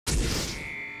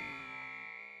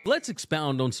Let's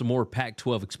expound on some more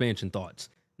Pac-12 expansion thoughts.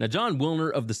 Now, Jon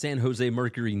Wilner of the San Jose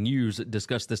Mercury News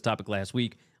discussed this topic last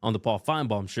week on the Paul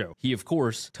Finebaum show. He, of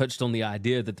course, touched on the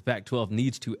idea that the Pac-12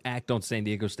 needs to act on San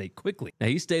Diego State quickly. Now,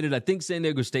 he stated, I think San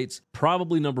Diego State's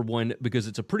probably number one because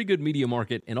it's a pretty good media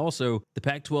market, and also the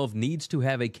Pac-12 needs to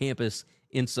have a campus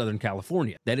in Southern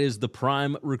California. That is the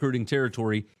prime recruiting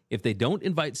territory. If they don't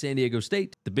invite San Diego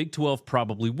State, the Big 12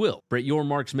 probably will. Brett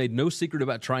Yormark's made no secret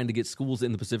about trying to get schools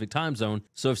in the Pacific time zone,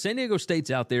 so if San Diego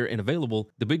State's out there and available,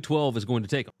 the Big 12 is going to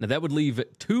take them. Now, that would leave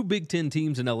 2 Big 10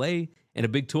 teams in LA and a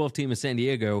Big 12 team in San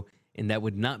Diego, and that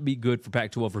would not be good for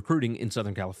Pac-12 recruiting in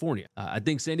Southern California. I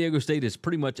think San Diego State is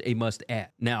pretty much a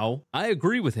must-add. Now, I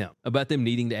agree with him about them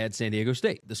needing to add San Diego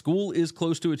State. The school is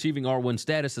close to achieving R1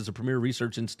 status as a premier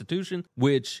research institution,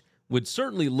 which would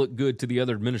certainly look good to the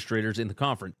other administrators in the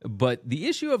conference. But the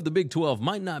issue of the Big 12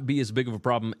 might not be as big of a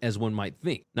problem as one might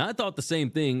think. Now, I thought the same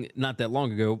thing not that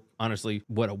long ago, honestly,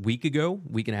 a week ago,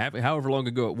 week and a half, however long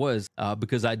ago it was,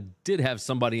 because I did have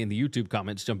somebody in the YouTube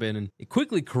comments jump in and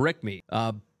quickly correct me.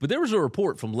 But there was a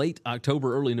report from late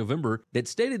October, early November that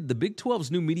stated the Big 12's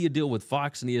new media deal with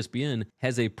Fox and ESPN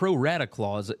has a pro rata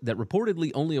clause that reportedly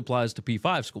only applies to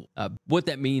P5 schools. What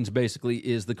that means basically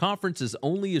is the conference is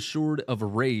only assured of a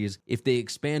raise if they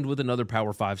expand with another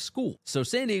Power 5 school. So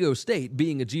San Diego State,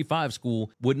 being a G5 school,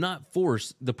 would not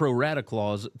force the pro rata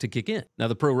clause to kick in. Now,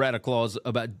 the pro rata clause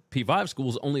about P5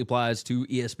 schools only applies to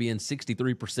ESPN's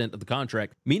 63% of the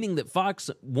contract, meaning that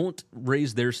Fox won't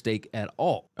raise their stake at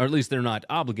all, or at least they're not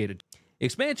obligated.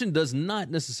 Expansion does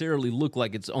not necessarily look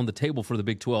like it's on the table for the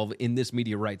Big 12 in this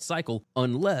media rights cycle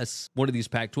unless one of these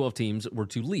Pac-12 teams were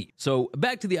to leave. So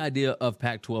back to the idea of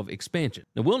Pac-12 expansion.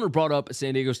 Now, Wilner brought up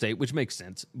San Diego State, which makes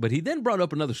sense, but he then brought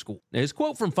up another school. Now, his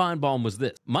quote from Finebaum was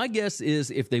this: "My guess is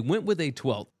if they went with a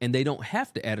 12th, and they don't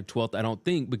have to add a 12th, I don't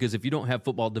think, because if you don't have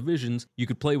football divisions, you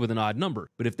could play with an odd number.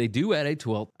 But if they do add a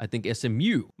 12th, I think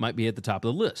SMU might be at the top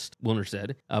of the list," Wilner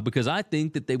said, "because I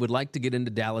think that they would like to get into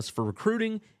Dallas for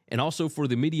recruiting and also for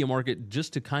the media market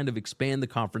just to kind of expand the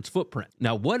conference footprint."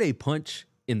 Now, what a punch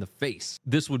in the face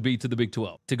this would be to the Big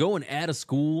 12. To go and add a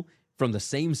school from the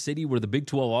same city where the Big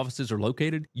 12 offices are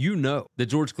located, you know that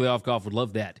George Kliavkoff would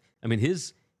love that. I mean,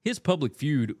 his public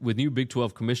feud with new Big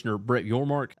 12 Commissioner Brett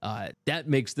Yormark, that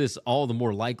makes this all the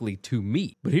more likely to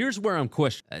me. But here's where I'm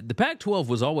questioning. The Pac-12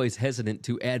 was always hesitant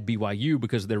to add BYU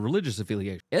because of their religious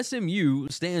affiliation. SMU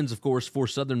stands, of course, for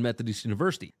Southern Methodist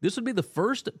University. This would be the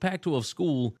first Pac-12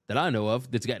 school that I know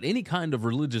of that's got any kind of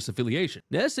religious affiliation.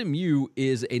 Now, SMU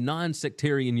is a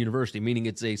non-sectarian university, meaning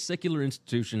it's a secular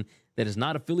institution that is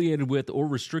not affiliated with or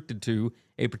restricted to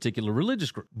a particular religious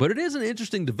group. But it is an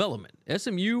interesting development.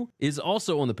 SMU is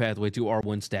also on the pathway to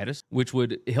R1 status, which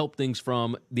would help things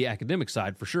from the academic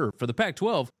side for sure. For the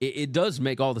Pac-12, it does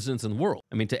make all the sense in the world.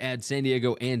 I mean, to add San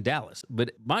Diego and Dallas.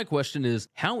 But my question is,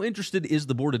 how interested is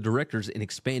the board of directors in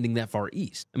expanding that far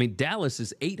east? I mean, Dallas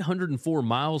is 804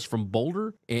 miles from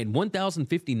Boulder and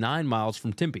 1,059 miles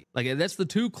from Tempe. Like, that's the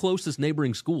 2 closest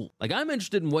neighboring schools. Like, I'm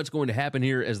interested in what's going to happen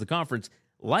here as the conference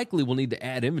likely will need to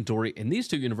add inventory, and these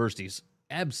 2 universities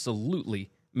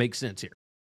absolutely make sense here.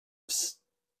 Psst.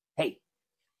 Hey,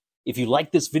 if you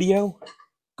like this video,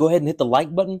 go ahead and hit the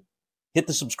like button, hit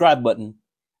the subscribe button,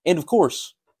 and of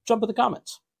course, jump in the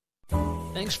comments.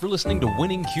 Thanks for listening to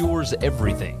Winning Cures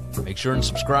Everything. Make sure and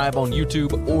subscribe on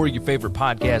YouTube or your favorite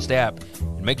podcast app,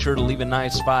 and make sure to leave a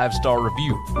nice 5-star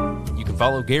review. You can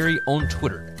follow Gary on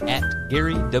Twitter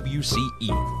 @GaryWCE,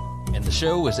 and the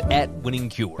show is @Winning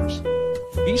Cures.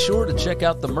 Be sure to check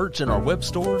out the merch in our web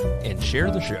store and share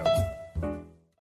the show.